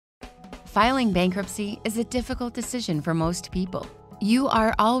Filing bankruptcy is a difficult decision for most people. You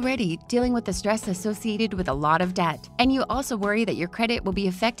are already dealing with the stress associated with a lot of debt, and you also worry that your credit will be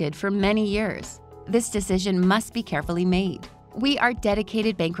affected for many years. This decision must be carefully made. We are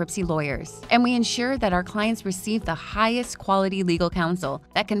dedicated bankruptcy lawyers, and we ensure that our clients receive the highest quality legal counsel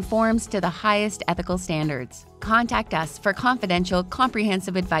that conforms to the highest ethical standards. Contact us for confidential,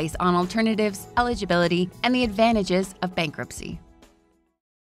 comprehensive advice on alternatives, eligibility, and the advantages of bankruptcy.